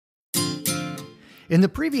In the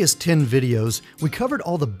previous 10 videos, we covered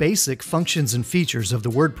all the basic functions and features of the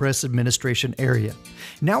WordPress administration area.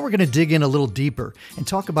 Now we're going to dig in a little deeper and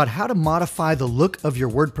talk about how to modify the look of your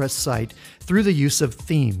WordPress site through the use of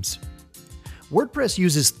themes. WordPress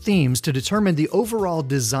uses themes to determine the overall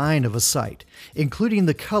design of a site, including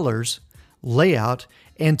the colors, layout,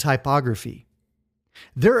 and typography.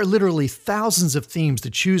 There are literally thousands of themes to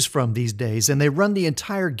choose from these days, and they run the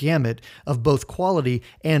entire gamut of both quality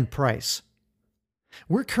and price.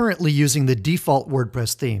 We're currently using the default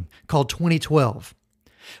WordPress theme, called 2012.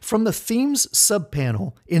 From the Themes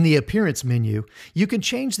subpanel in the Appearance menu, you can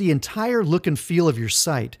change the entire look and feel of your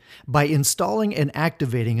site by installing and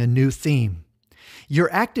activating a new theme.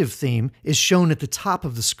 Your active theme is shown at the top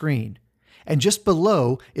of the screen, and just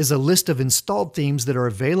below is a list of installed themes that are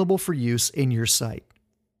available for use in your site.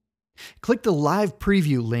 Click the Live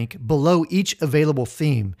Preview link below each available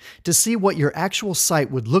theme to see what your actual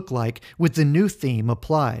site would look like with the new theme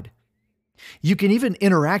applied. You can even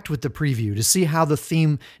interact with the preview to see how the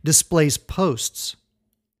theme displays posts,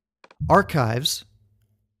 archives,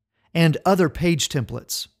 and other page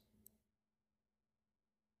templates.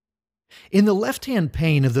 In the left-hand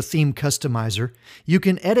pane of the Theme Customizer, you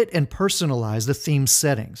can edit and personalize the theme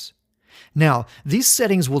settings. Now, these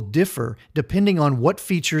settings will differ depending on what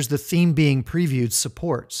features the theme being previewed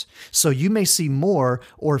supports, so you may see more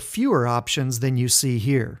or fewer options than you see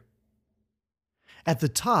here. At the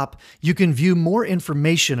top, you can view more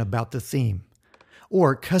information about the theme,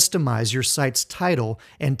 or customize your site's title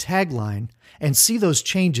and tagline and see those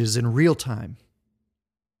changes in real time.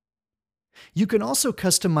 You can also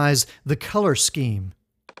customize the color scheme,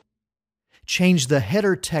 change the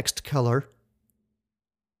header text color,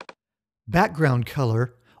 background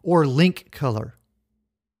color, or link color.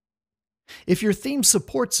 If your theme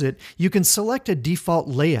supports it, you can select a default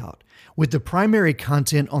layout with the primary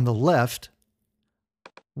content on the left,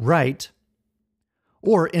 right,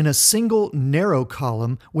 or in a single narrow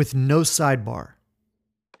column with no sidebar.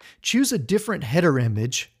 Choose a different header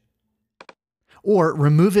image or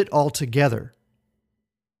remove it altogether.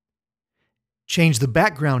 Change the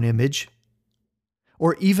background image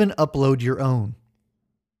or even upload your own.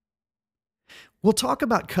 We'll talk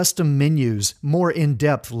about custom menus more in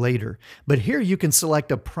depth later, but here you can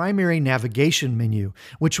select a primary navigation menu,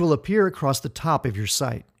 which will appear across the top of your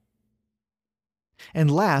site. And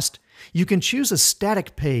last, you can choose a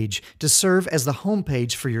static page to serve as the home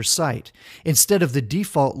page for your site, instead of the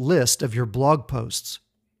default list of your blog posts.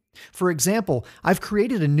 For example, I've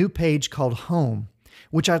created a new page called Home,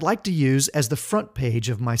 which I'd like to use as the front page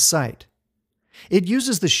of my site. It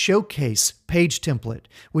uses the Showcase page template,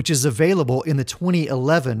 which is available in the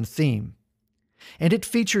 2011 theme. And it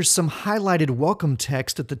features some highlighted welcome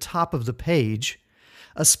text at the top of the page,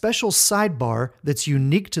 a special sidebar that's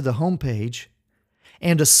unique to the home page,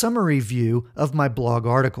 and a summary view of my blog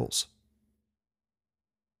articles.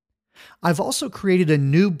 I've also created a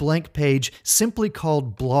new blank page simply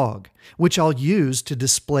called Blog, which I'll use to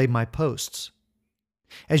display my posts.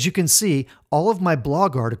 As you can see, all of my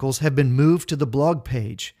blog articles have been moved to the blog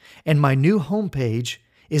page, and my new home page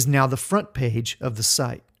is now the front page of the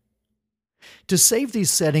site. To save these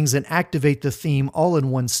settings and activate the theme all in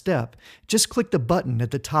one step, just click the button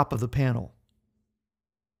at the top of the panel.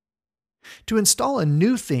 To install a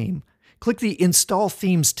new theme, click the Install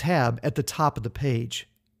Themes tab at the top of the page.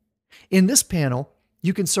 In this panel,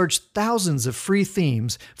 you can search thousands of free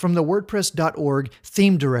themes from the WordPress.org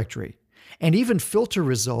theme directory, and even filter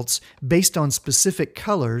results based on specific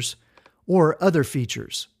colors or other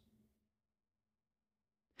features.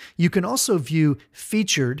 You can also view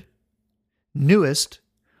featured, newest,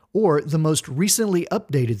 or the most recently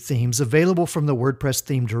updated themes available from the WordPress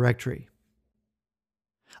theme directory.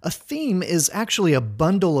 A theme is actually a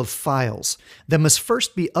bundle of files that must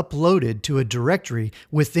first be uploaded to a directory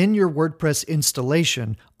within your WordPress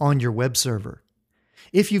installation on your web server.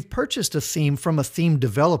 If you've purchased a theme from a theme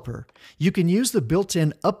developer, you can use the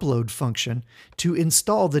built-in upload function to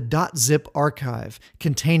install the .zip archive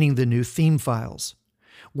containing the new theme files.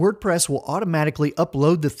 WordPress will automatically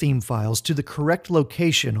upload the theme files to the correct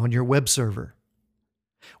location on your web server.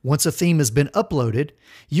 Once a theme has been uploaded,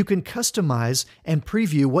 you can customize and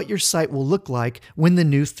preview what your site will look like when the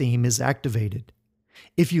new theme is activated.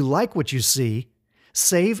 If you like what you see,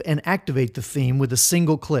 save and activate the theme with a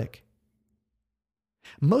single click.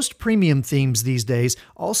 Most premium themes these days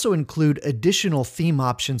also include additional theme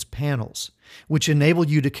options panels, which enable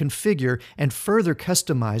you to configure and further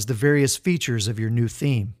customize the various features of your new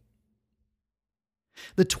theme.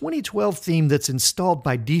 The 2012 theme that's installed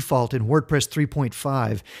by default in WordPress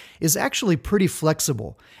 3.5 is actually pretty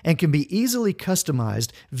flexible and can be easily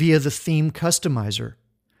customized via the Theme Customizer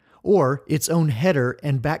or its own header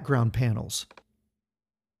and background panels.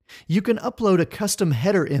 You can upload a custom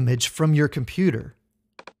header image from your computer,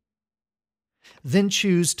 then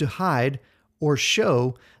choose to hide or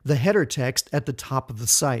show the header text at the top of the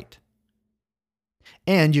site.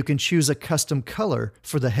 And you can choose a custom color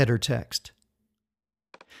for the header text.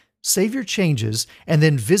 Save your changes and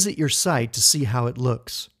then visit your site to see how it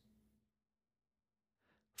looks.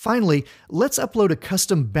 Finally, let's upload a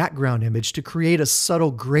custom background image to create a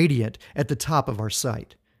subtle gradient at the top of our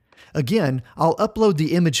site. Again, I'll upload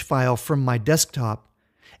the image file from my desktop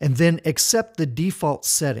and then accept the default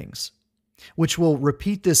settings, which will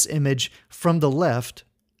repeat this image from the left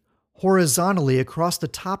horizontally across the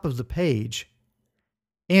top of the page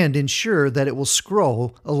and ensure that it will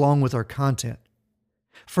scroll along with our content.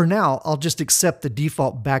 For now, I'll just accept the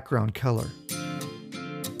default background color.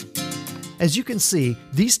 As you can see,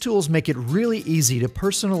 these tools make it really easy to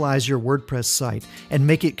personalize your WordPress site and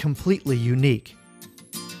make it completely unique.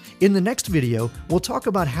 In the next video, we'll talk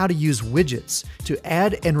about how to use widgets to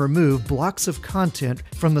add and remove blocks of content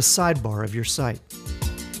from the sidebar of your site.